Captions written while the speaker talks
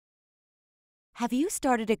Have you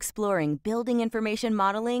started exploring building information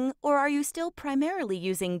modeling, or are you still primarily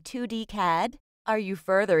using 2D CAD? Are you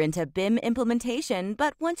further into BIM implementation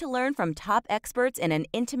but want to learn from top experts in an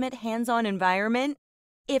intimate hands-on environment?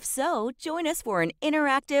 If so, join us for an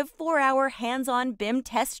interactive 4-hour hands-on BIM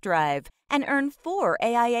Test Drive and earn 4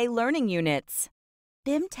 AIA learning units.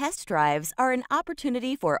 BIM Test Drives are an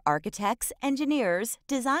opportunity for architects, engineers,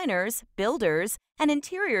 designers, builders, and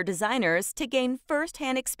interior designers to gain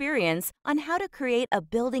first-hand experience on how to create a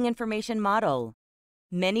building information model.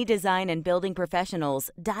 Many design and building professionals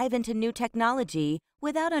dive into new technology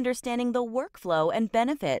without understanding the workflow and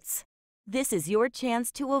benefits. This is your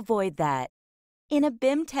chance to avoid that. In a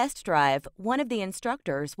BIM Test Drive, one of the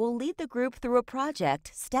instructors will lead the group through a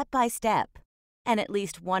project step by step. And at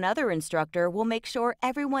least one other instructor will make sure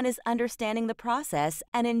everyone is understanding the process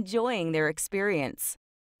and enjoying their experience.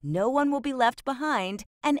 No one will be left behind,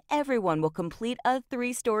 and everyone will complete a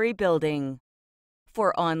 3-story building.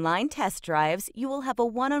 For online test drives, you will have a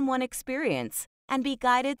one-on-one experience and be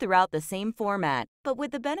guided throughout the same format, but with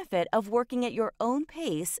the benefit of working at your own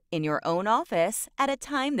pace in your own office at a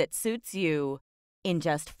time that suits you. In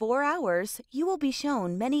just 4 hours, you will be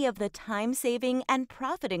shown many of the time-saving and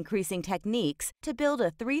profit-increasing techniques to build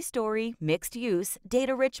a 3-story, mixed-use,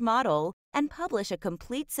 data-rich model and publish a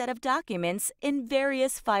complete set of documents in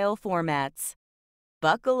various file formats.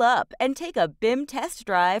 Buckle up and take a BIM test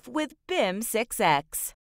drive with BIM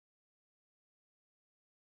 6X.